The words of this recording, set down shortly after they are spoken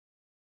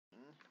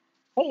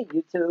Hey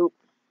YouTube,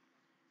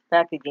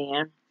 back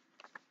again.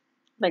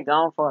 Been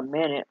gone for a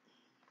minute.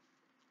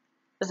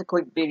 Just a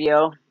quick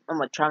video. I'm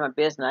gonna try my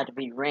best not to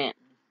be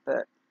ranting,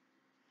 but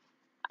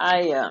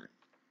I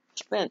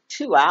spent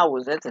 2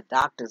 hours at the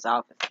doctor's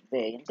office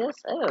today, and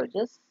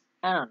just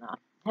I don't know.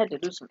 Had to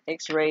do some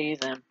X-rays,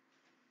 and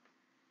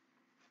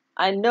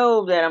I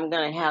know that I'm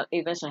gonna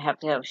eventually have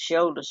to have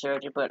shoulder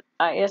surgery. But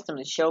I asked them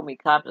to show me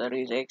copies of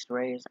these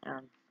X-rays,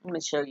 and let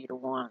me show you the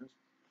ones.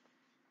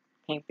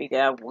 Can't figure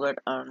out what.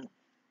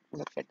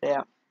 Look at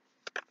that.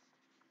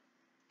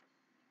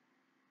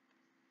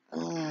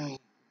 Mm.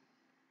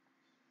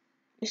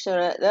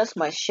 So that's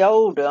my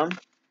shoulder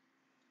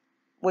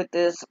with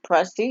this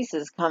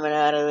prosthesis coming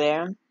out of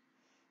there.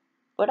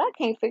 But I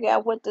can't figure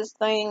out what this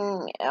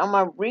thing on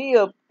my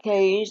rib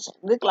cage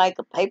looked like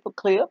a paper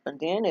clip, and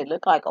then it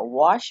looked like a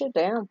washer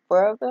down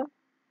further.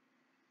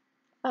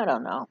 I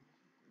don't know.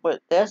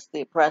 But that's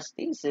the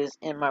prosthesis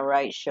in my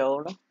right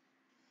shoulder.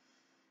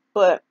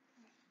 But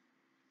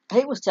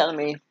he was telling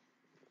me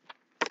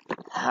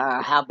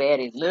how bad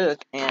it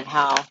looked and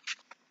how,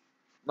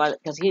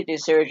 because he did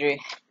surgery.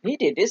 He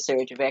did this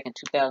surgery back in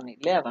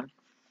 2011.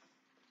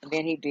 And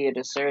then he did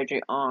the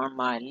surgery on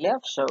my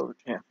left shoulder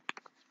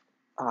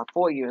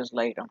 4 years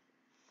later.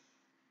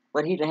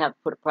 But he didn't have to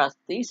put a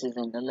prosthesis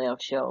in the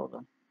left shoulder.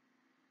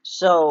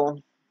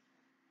 So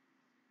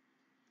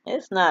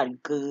it's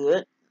not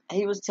good.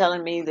 He was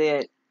telling me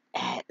that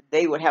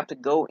they would have to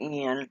go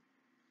in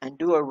and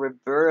do a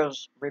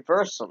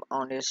reversal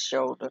on his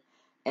shoulder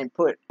and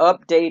put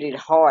updated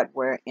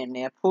hardware in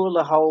there, pull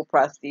the whole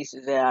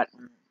prosthesis out,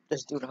 and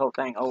just do the whole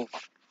thing over.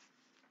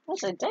 I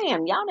said,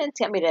 damn, y'all didn't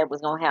tell me that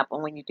was going to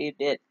happen when you did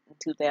that in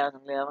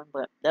 2011,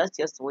 but that's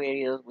just the way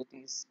it is with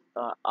these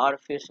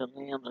artificial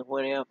limbs or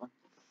whatever.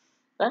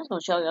 But I'm going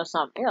to show y'all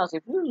something else.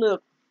 If you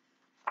look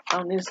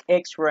on this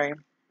x-ray,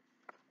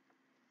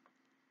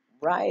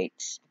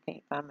 right, I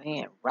can't find my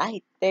hand,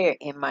 right there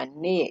in my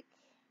neck,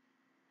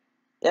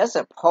 that's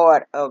a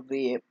part of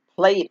the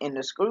plate and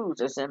the screws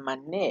that's in my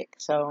neck.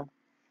 So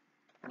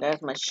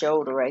that's my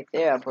shoulder right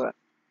there. But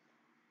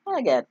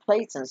I got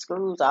plates and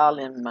screws all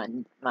in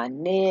my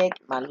neck,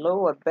 my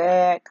lower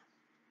back.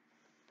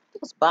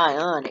 It's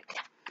bionic.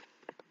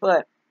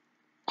 But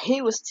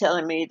he was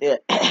telling me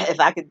that if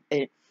I could,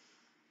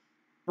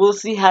 we'll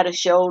see how the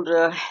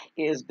shoulder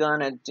is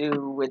gonna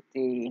do with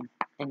the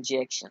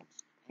injections.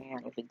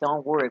 And if it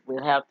don't work,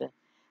 we'll have to.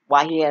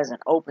 Why he has an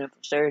opening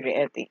for surgery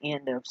at the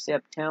end of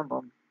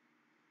September.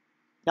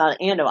 Not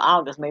the end of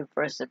August, maybe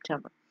 1st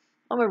September.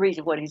 Let me read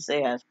you what he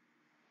says.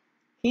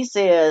 He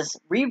says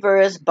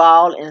reverse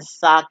ball and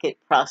socket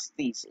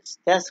prosthesis.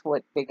 That's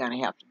what they're going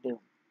to have to do.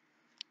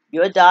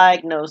 Your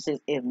diagnosis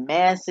is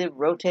massive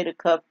rotator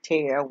cuff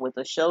tear with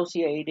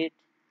associated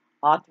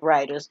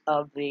arthritis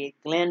of the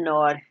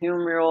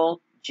glenoid-humeral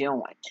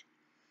joint.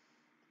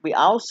 We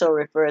also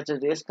refer to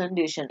this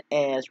condition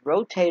as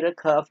rotator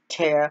cuff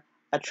tear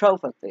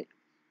atrophy.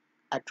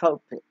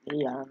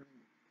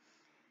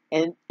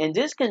 In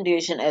this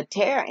condition, a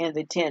tear in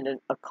the tendon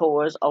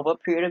occurs over a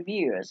period of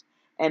years,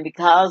 and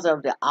because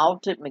of the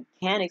altered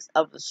mechanics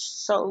of the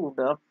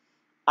shoulder,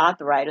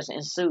 arthritis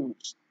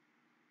ensues.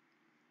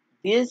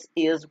 This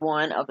is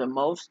one of the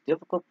most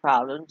difficult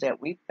problems that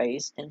we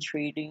face in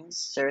treating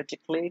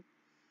surgically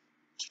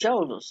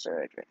shoulder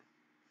surgery.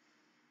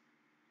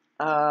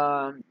 There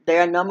are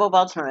a number of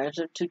alternatives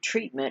to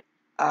treatment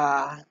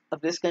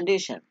of this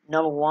condition.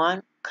 Number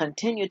one,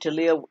 continue to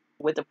live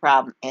with the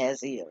problem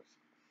as is.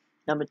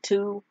 Number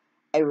two,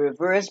 a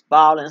reverse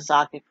ball and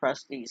socket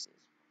prosthesis.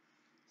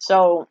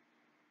 So,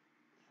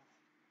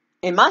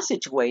 in my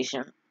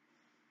situation,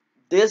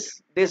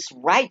 this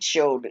right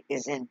shoulder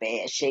is in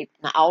bad shape,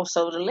 and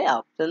also the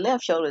left. The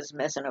left shoulder is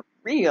messing up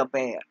real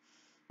bad,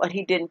 but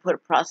he didn't put a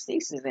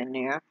prosthesis in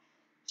there.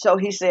 So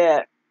he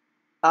said,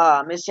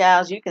 Miss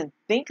Giles, you can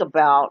think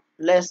about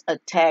let's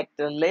attack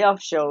the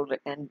left shoulder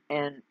and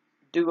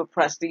do a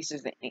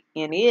prosthesis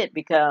in it,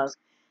 because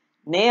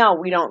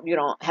now you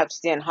don't have to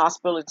stay in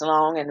hospital as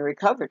long, and the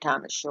recovery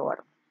time is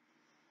shorter.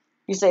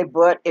 He said,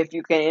 but if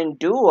you can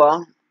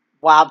endure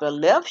while the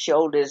left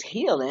shoulder is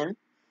healing,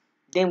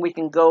 then we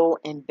can go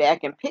and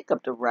back and pick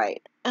up the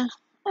right. I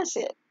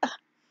said,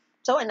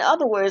 so in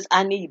other words,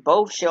 I need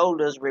both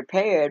shoulders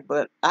repaired,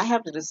 but I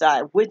have to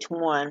decide which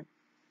one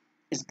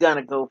is going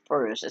to go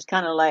first. It's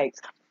kind of like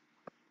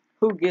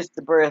who gets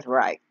the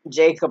birthright,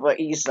 Jacob or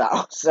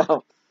Esau.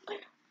 So,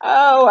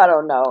 oh, I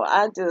don't know.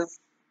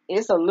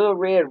 It's a little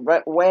red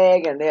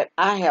wagon that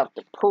I have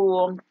to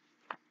pull,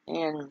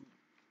 and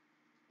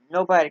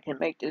nobody can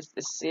make this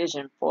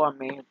decision for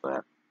me,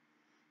 but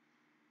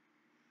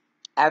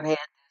I've had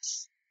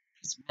this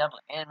metal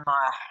in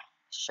my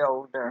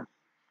shoulder,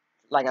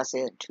 like I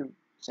said,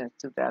 since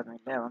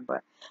 2011.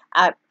 But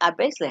I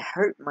basically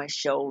hurt my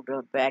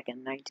shoulder back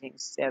in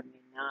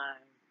 1979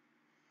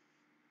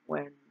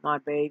 when my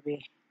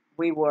baby,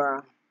 we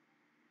were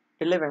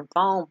delivering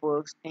phone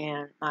books,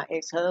 and my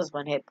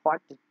ex-husband had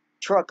parked the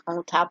truck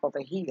on top of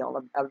a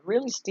hill, a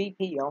really steep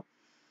hill.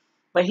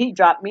 But he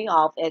dropped me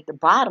off at the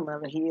bottom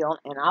of the hill,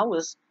 and I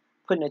was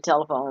putting the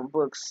telephone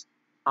books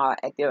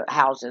at their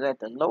houses at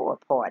the lower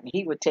part, and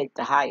he would take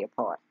the higher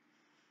part.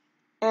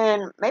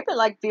 And maybe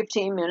like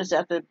 15 minutes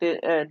after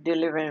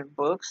delivering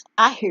books,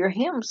 I hear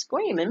him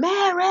screaming,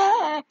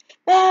 "Mary!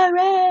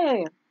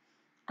 Mary!"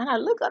 And I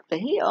look up the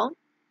hill,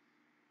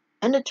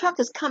 and the truck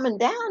is coming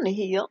down the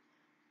hill,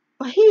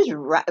 but he's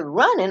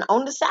running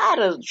on the side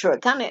of the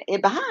truck, kind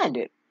of behind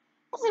it.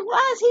 I said,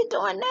 "Why is he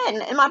doing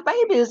that?" And my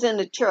baby is in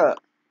the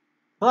truck.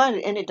 But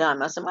at any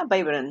time, I said, "My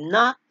baby done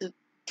knocked the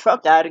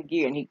truck out of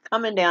gear, and he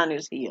coming down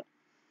this hill."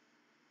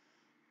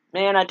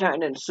 Man, I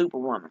turned into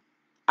Superwoman.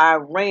 I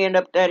ran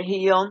up that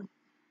hill,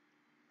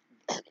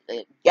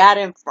 got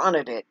in front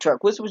of that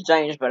truck, which was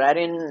dangerous, but I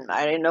didn't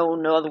know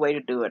no other way to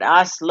do it.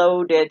 I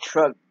slowed that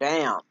truck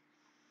down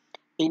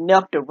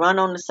enough to run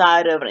on the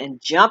side of it and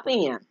jump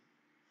in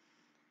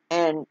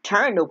and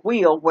turn the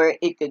wheel where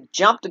it could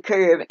jump the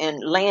curb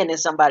and land in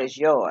somebody's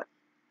yard.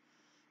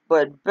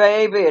 But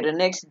baby, the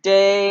next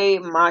day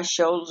my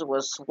shoulders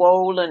were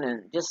swollen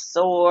and just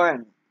sore,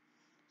 and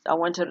so I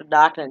went to the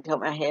doctor and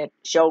told me I had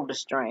shoulder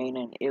strain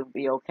and it would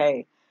be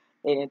okay.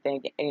 They didn't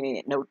think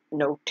any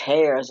no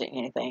tears or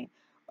anything.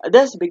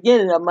 That's the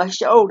beginning of my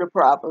shoulder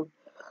problem.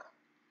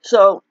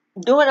 So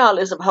doing all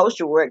this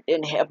upholstery work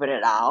didn't help it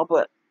at all.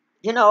 But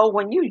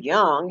when you're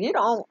young, you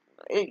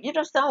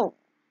just don't.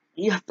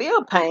 You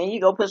feel pain, you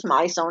go put some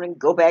ice on it, and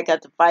go back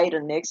out to fight the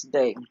next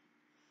day,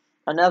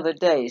 another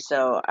day.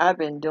 So I've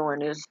been doing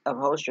this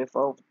upholstery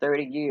for over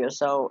 30 years,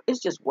 so it's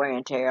just wear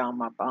and tear on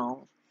my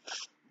bones.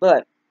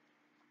 But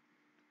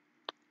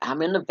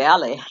I'm in the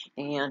valley,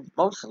 and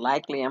most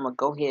likely I'm gonna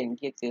go ahead and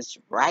get this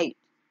right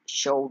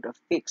shoulder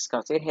fixed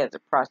because it has a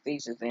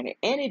prosthesis in it,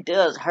 and it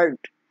does hurt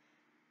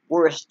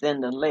worse than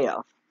the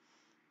left.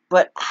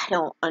 But I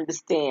don't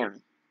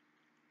understand.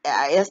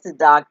 I asked the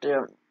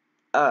doctor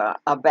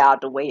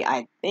about the way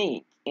I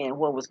think and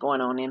what was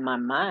going on in my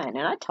mind,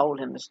 and I told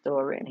him the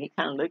story, and he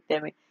kind of looked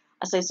at me.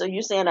 I said, "So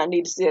you're saying I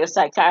need to see a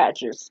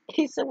psychiatrist?"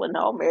 He said, "Well,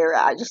 no, Mary,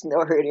 I just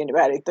never heard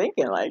anybody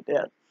thinking like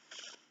that."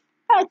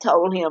 I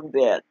told him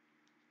that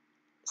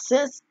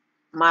since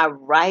my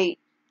right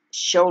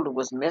shoulder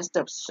was messed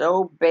up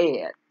so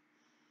bad,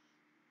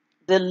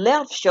 the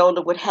left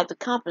shoulder would have to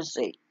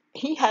compensate.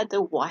 He had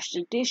to wash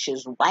the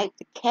dishes, wipe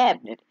the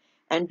cabinet,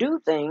 and do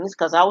things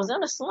because I was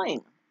in a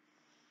sling.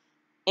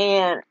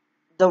 And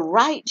the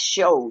right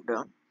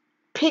shoulder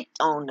picked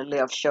on the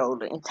left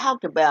shoulder and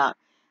talked about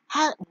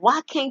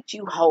why can't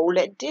you hold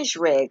that dish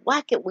rag?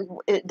 Why can't we?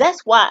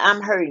 That's why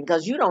I'm hurting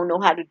because you don't know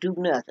how to do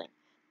nothing.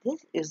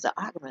 This is the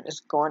argument that's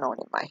going on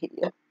in my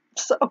head.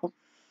 So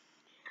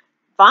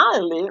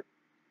finally,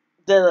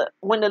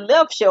 when the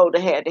left shoulder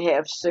had to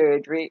have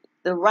surgery,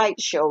 the right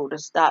shoulder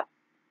stopped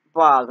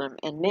bothering,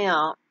 and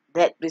now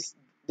that this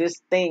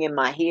thing in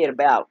my head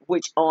about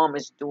which arm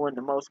is doing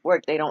the most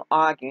work, they don't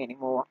argue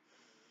anymore.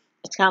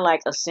 It's kind of like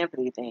a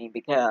sympathy thing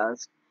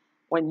because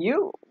when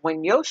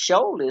your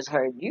shoulder is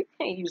hurt, you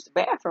can't use the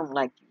bathroom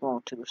like you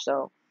want to.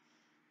 So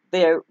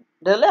the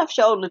left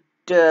shoulder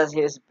does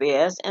his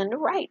best, and the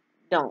right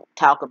don't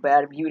talk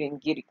about it. If you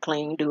didn't get it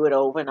clean, do it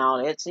over and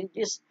all that. So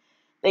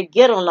they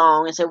get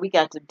along and say we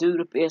got to do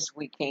the best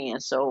we can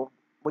so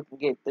we can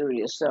get through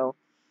this. So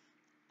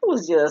it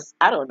was just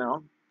I don't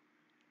know.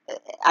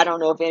 I don't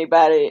know if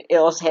anybody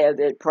else had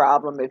that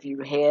problem. If you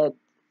had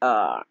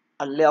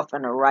a left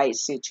and a right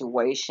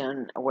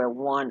situation where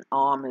one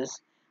arm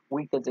is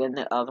weaker than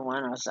the other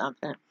one or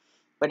something,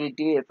 but it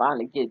did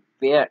finally get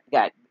better.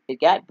 It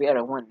got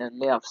better when the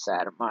left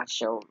side of my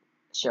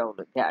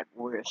shoulder got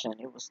worse, and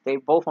they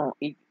both on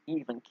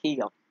even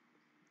keel.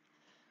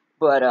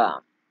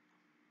 But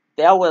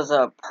there was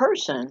a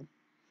person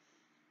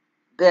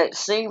that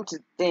seemed to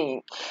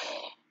think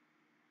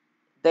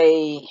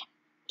they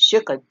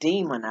shook a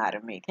demon out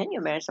of me. Can you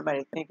imagine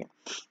somebody thinking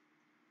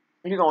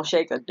you're gonna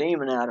shake a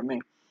demon out of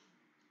me?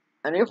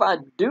 And if I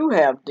do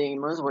have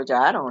demons, which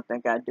I don't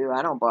think I do,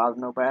 I don't bother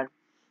nobody.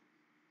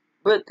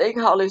 But they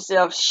call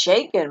themselves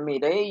shaking me.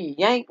 They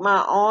yanked my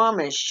arm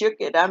and shook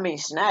it. I mean,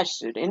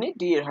 snatched it. And it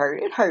did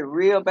hurt. It hurt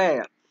real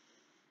bad.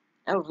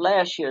 That was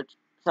last year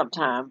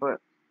sometime.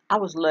 But I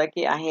was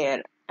lucky. I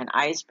had an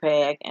ice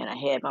pack and I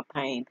had my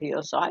pain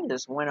pills. So I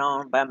just went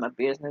on by my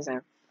business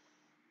and,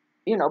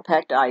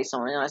 packed the ice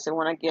on it. And I said,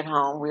 when I get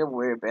home, we'll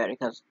worry about it.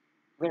 Because,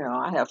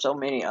 I have so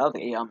many other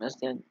ailments.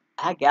 And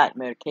I got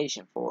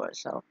medication for it.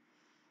 So,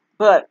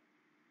 but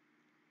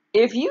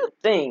if you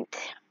think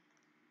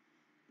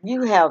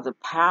you have the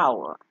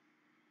power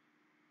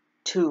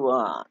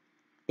to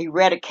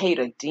eradicate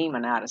a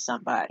demon out of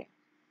somebody,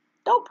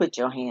 don't put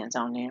your hands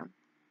on them.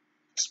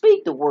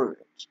 Speak the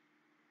words.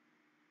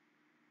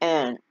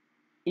 And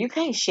you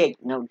can't shake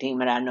no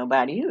demon out of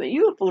nobody.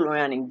 You fool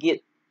around and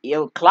get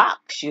your clock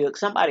shook.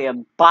 Somebody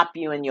will bop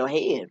you in your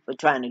head for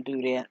trying to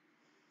do that.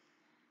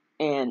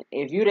 And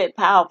if you're that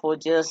powerful,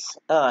 just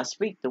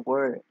speak the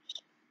words.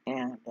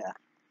 And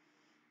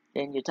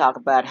then you talk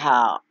about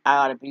how I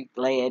ought to be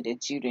glad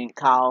that you didn't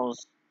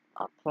cause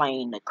a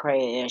plane to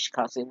crash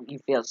because you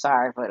feel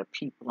sorry for the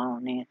people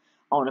on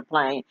the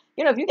plane.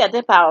 If you got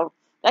that power,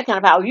 that kind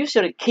of power, you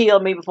should have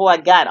killed me before I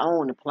got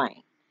on the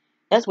plane.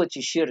 That's what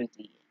you should have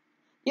did.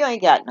 You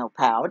ain't got no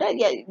power.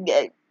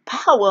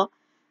 Power,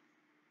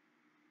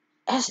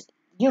 that's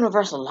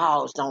universal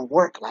laws don't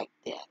work like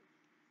that.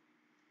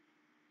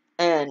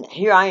 And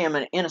here I am,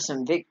 an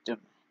innocent victim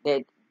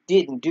that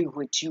didn't do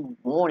what you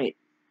wanted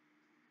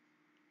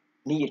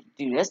me to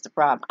do. That's the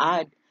problem.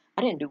 I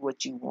didn't do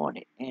what you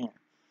wanted, and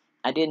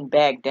I didn't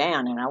back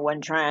down, and I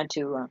wasn't trying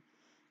to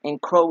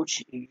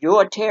encroach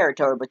your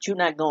territory. But you're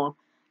not going to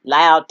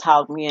loud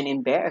talk me and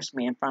embarrass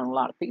me in front of a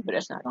lot of people.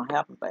 That's not going to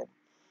happen, baby.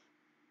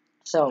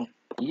 So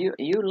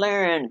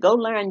go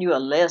learn you a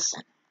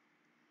lesson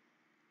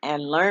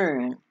and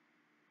learn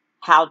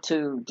how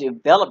to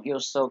develop your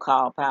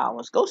so-called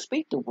powers. Go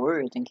speak the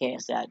words and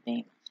cast out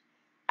demons.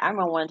 I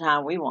remember one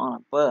time we were on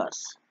a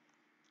bus,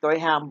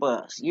 Greyhound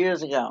bus,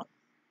 years ago,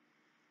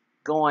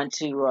 going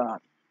to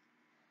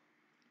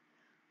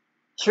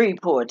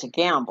Shreveport to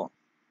gamble,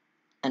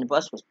 and the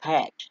bus was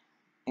packed.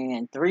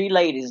 And three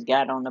ladies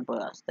got on the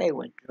bus. They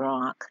were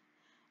drunk.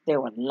 They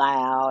were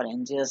loud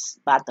and just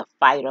about to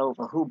fight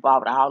over who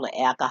bought all the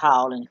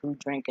alcohol and who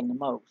drinking the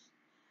most.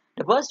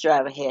 The bus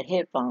driver had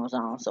headphones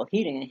on, so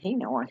he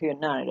didn't want to hear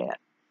none of that.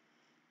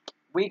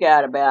 We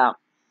got about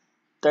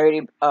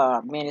 30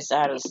 minutes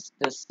out of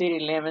the city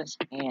limits,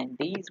 and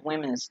these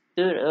women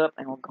stood up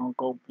and were going to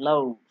go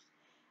blows.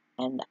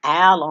 And the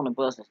aisle on the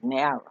bus was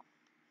narrow.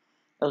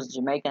 There was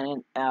a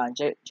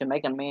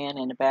Jamaican man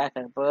in the back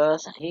of the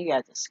bus, and he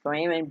got to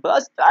screaming,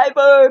 "Bus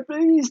driver,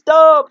 please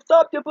stop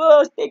the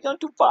bus, they're going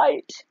to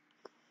fight."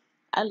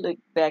 I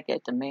looked back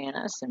at the man,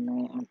 I said,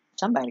 "Man,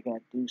 somebody got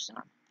to do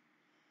something."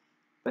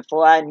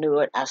 Before I knew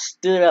it, I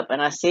stood up and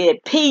I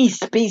said, "Peace,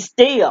 be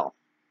still."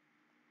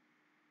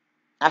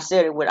 I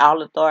said it with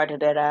all authority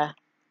that I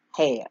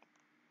had.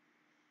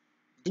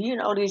 Do you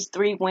know these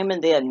three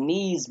women, their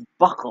knees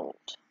buckled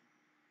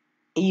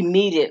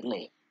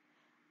immediately,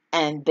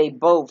 and they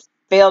both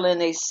fell in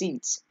their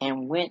seats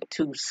and went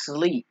to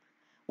sleep.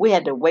 We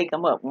had to wake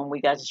them up when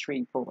we got to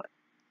Shreveport.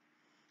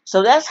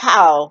 So that's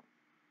how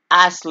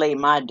I slay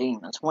my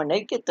demons. When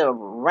they get to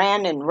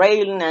ranting and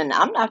railing, and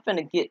I'm not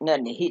finna get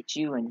nothing to hit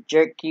you and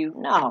jerk you.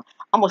 No,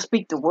 I'm gonna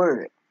speak the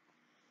word.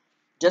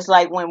 Just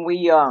like when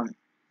we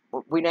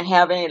didn't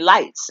have any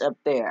lights up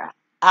there.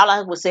 All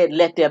I was said,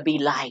 "Let there be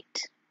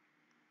light."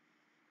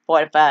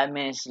 45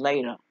 minutes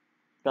later,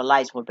 the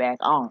lights were back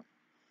on.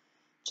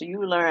 So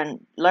you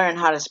learn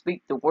how to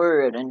speak the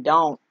word, and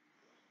don't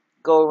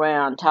go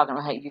around talking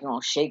about how you're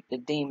gonna shake the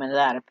demons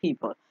out of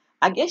people.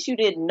 I guess you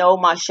didn't know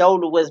my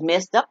shoulder was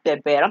messed up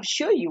that bad. I'm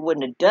sure you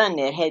wouldn't have done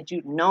that had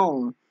you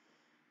known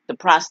the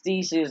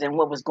prosthesis and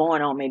what was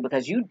going on me,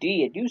 because you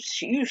did. You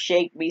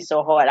shake me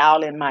so hard,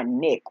 all in my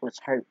neck was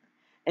hurting.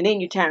 And then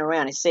you turn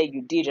around and say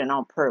you did it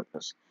on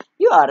purpose.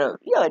 You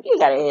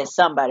gotta ask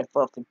somebody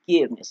for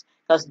forgiveness,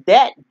 because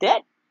that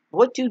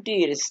what you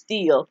did is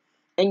still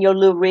in your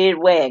little red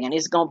wagon.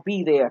 It's gonna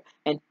be there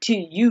until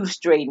you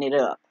straighten it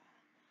up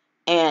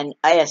and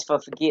ask for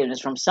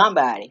forgiveness from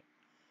somebody,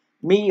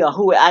 me or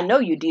who. I know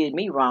you did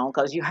me wrong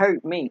because you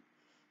hurt me.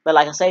 But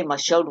like I say, my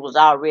shoulder was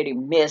already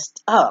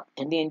messed up,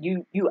 and then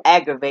you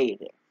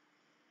aggravated it.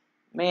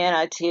 Man,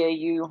 I tell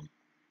you,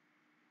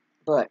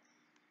 but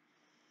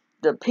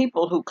the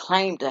people who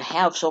claim to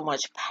have so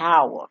much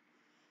power,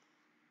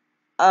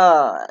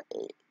 uh,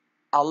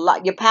 a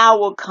lot. Your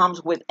power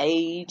comes with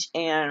age,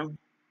 and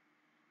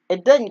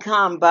it doesn't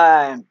come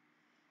by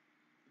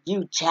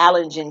you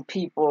challenging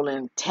people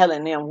and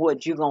telling them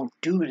what you're going to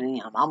do to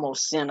them. I'm going to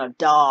send a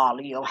doll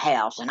to your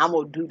house, and I'm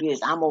going to do this.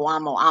 I'm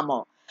going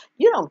to.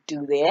 You don't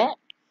do that.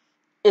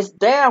 It's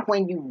there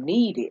when you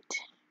need it.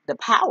 The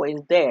power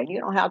is there. You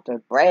don't have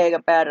to brag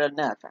about it or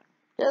nothing.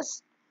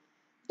 Just,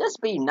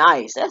 just be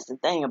nice. That's the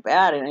thing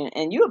about it.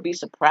 And you'll be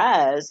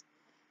surprised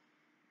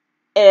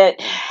at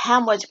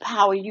how much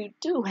power you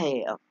do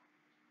have.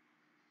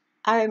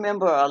 I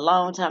remember a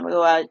long time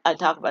ago, I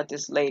talked about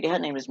this lady. Her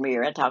name is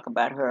Mary. I talk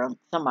about her,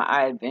 some of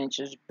our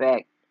adventures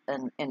back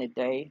in the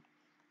day.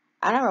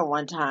 I remember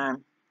one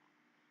time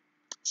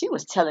she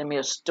was telling me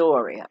a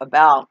story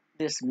about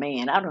this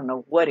man. I don't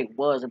know what it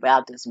was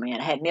about this man.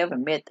 I had never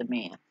met the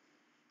man.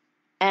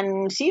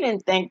 And she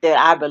didn't think that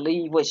I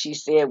believed what she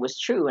said was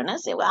true. And I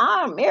said, "Well,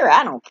 I'm Mary.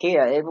 I don't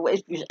care.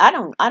 I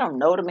don't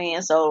know the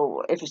man.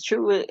 So if it's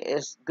true,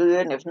 it's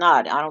good. And if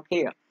not, I don't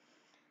care."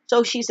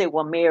 So she said,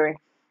 "Well, Mary,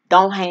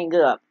 don't hang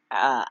up.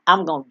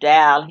 I'm going to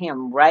dial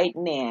him right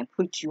now and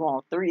put you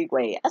on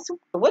three-way." I said,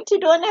 "What you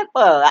doing that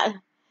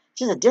for?"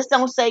 She said, "Just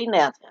don't say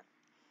nothing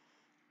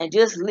and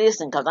just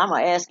listen, because I'm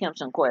going to ask him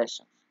some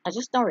questions." I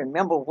just don't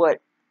remember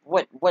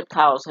what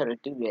caused her to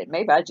do that.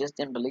 Maybe I just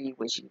didn't believe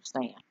what she was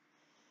saying.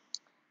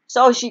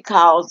 So she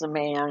calls the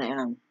man,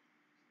 and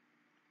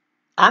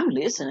I'm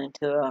listening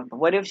to her.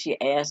 What if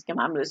she asked him?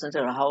 I'm listening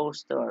to the whole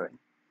story.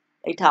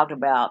 They talked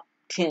about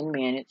 10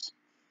 minutes.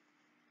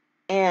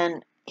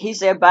 And he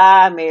said,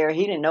 "Bye, Mary."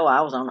 He didn't know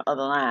I was on the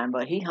other line,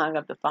 but he hung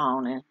up the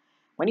phone. And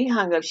when he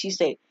hung up, she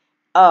said,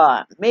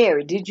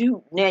 "Mary, did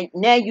you,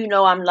 now you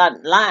know I'm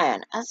not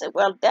lying." I said,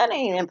 "Well, that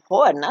ain't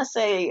important." I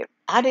say,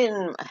 "I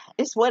didn't,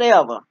 it's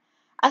whatever."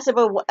 I said,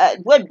 "But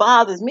what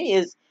bothers me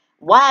is,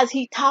 why is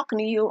he talking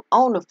to you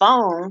on the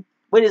phone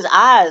with his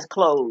eyes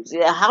closed.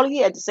 Yeah, all he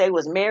had to say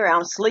was, "Mary,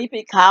 I'm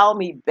sleepy. Call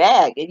me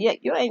back." And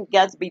yet you ain't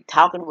got to be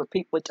talking with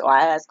people with your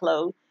eyes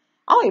closed.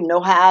 I don't even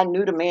know how I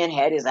knew the man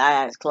had his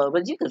eyes closed,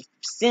 but you could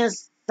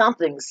sense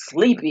something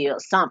sleepy or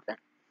something.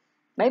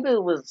 Maybe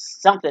it was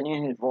something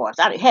in his voice.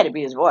 It had to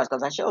be his voice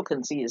because I sure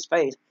couldn't see his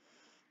face.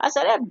 I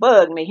said, that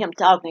bugged me, him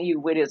talking to you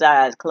with his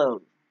eyes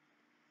closed.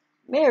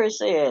 Mary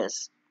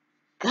says,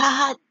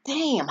 "God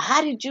damn,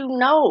 how did you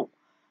know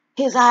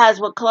his eyes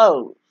were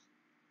closed?"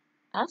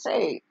 I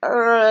say,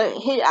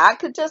 I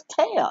could just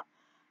tell.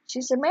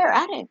 She said, "Mary,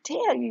 I didn't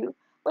tell you,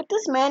 but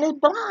this man is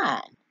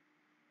blind.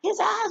 His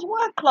eyes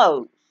were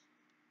closed."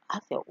 I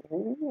said,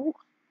 "Ooh."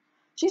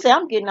 She said,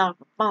 "I'm getting off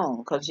the phone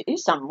because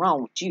there's something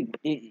wrong with you.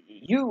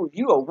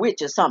 You a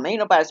witch or something. Ain't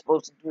nobody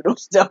supposed to do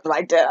those stuff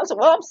like that." I said,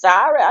 "Well, I'm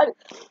sorry.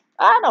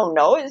 I don't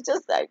know. It's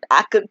just like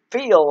I could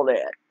feel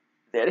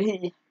that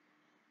he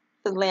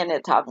just laying there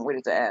talking with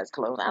his eyes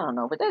closed. I don't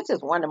know, but that's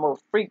just one of the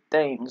most freak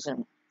things.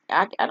 And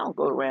I don't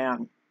go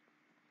around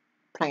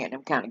playing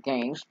them kind of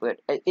games, but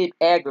it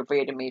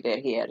aggravated me that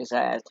he had his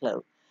eyes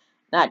closed,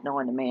 not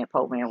knowing the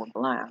poor man was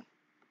blind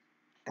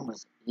and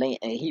was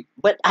laying.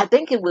 But I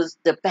think it was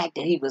the fact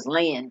that he was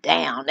laying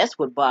down. That's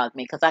what bothered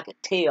me because I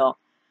could tell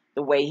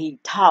the way he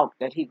talked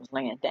that he was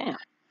laying down.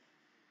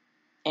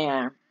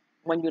 And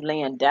when you're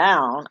laying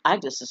down, I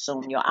just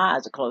assume your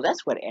eyes are closed.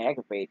 That's what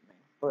aggravated me.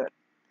 But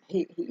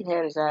he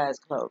had his eyes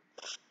closed.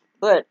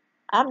 But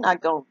I'm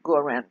not going to go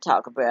around and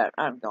talk about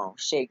I'm going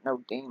to shake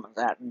no demons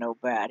out of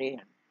nobody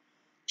and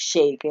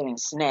shaking and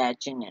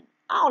snatching and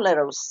all that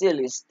old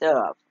silly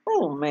stuff.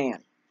 Oh,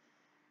 man.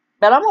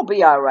 But I'm going to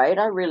be all right.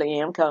 I really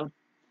am because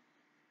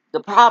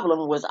the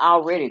problem was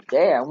already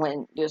there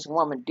when this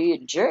woman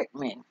did jerk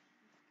me.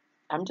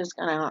 I'm just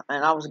going to,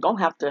 and I was going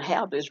to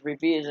have this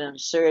revision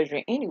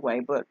surgery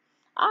anyway, but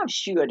I'm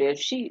sure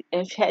that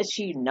if had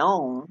she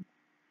known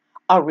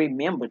or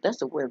remembered, that's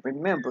the word,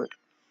 remembered.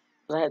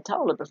 I had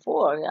told her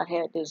before I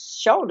had this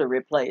shoulder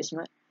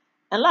replacement.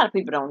 And a lot of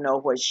people don't know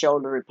what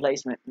shoulder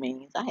replacement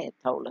means. I had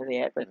told her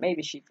that, but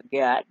maybe she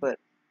forgot. But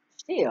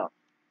still,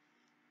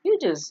 you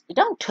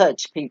don't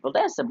touch people.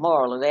 That's the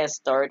moral of that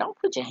story. Don't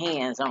put your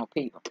hands on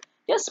people.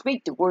 Just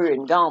speak the word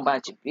and go on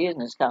about your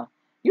business. Cause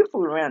you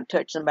fool around and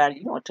touch somebody,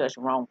 you're gonna touch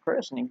the wrong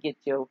person and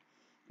you're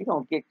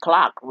gonna get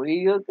clocked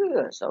real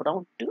good. So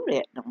don't do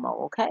that no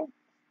more, okay?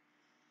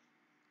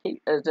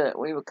 As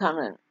we were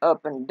coming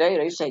up in the day,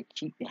 they say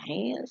keep your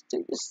hands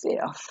to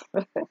yourself.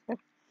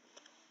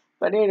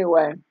 But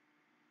anyway,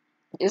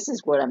 this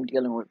is what I'm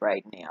dealing with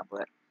right now.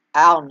 But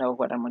I'll know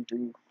what I'm gonna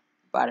do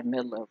by the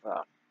middle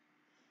of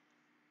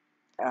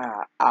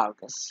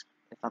August.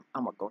 If I'm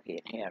gonna go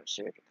ahead and have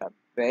surgery. Cause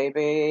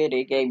baby,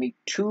 they gave me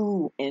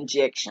 2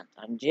 injections.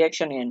 An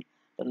injection in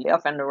the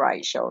left and the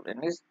right shoulder.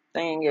 And this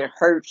thing, it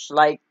hurts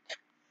like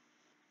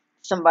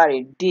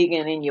somebody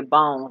digging in your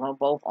bones on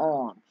both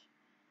arms.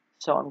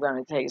 So I'm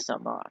gonna take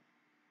some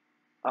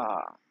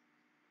uh,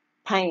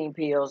 pain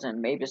pills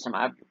and maybe some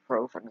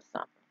ibuprofen or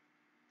something.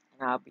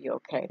 And I'll be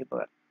okay.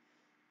 But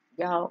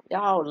y'all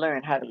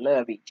learn how to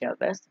love each other.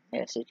 That's the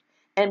message.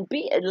 And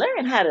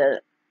learn how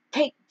to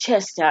take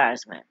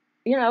chastisement.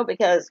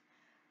 Because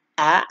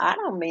I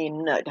don't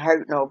mean not to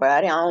hurt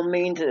nobody. I don't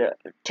mean to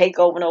take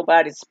over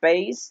nobody's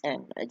space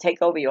and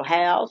take over your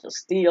house or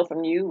steal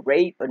from you,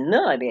 rape, or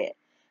none of that.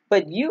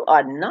 But you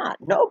are not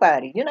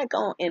nobody. You're not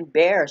going to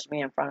embarrass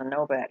me in front of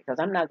nobody because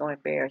I'm not going to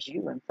embarrass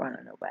you in front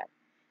of nobody.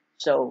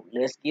 So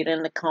let's get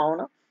in the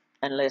corner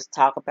and let's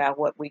talk about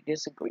what we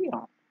disagree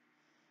on.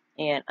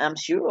 And I'm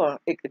sure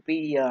it could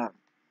be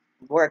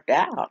worked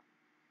out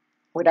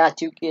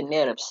without you getting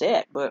that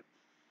upset. But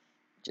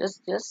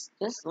just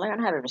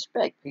learn how to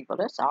respect people.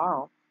 That's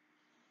all.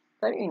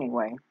 But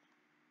anyway,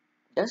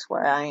 that's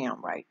where I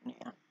am right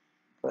now.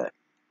 But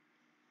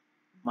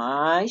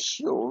my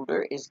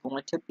shoulder is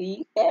going to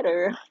be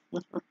better.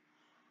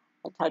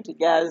 I'll talk to you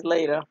guys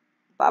later.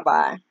 Bye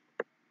bye.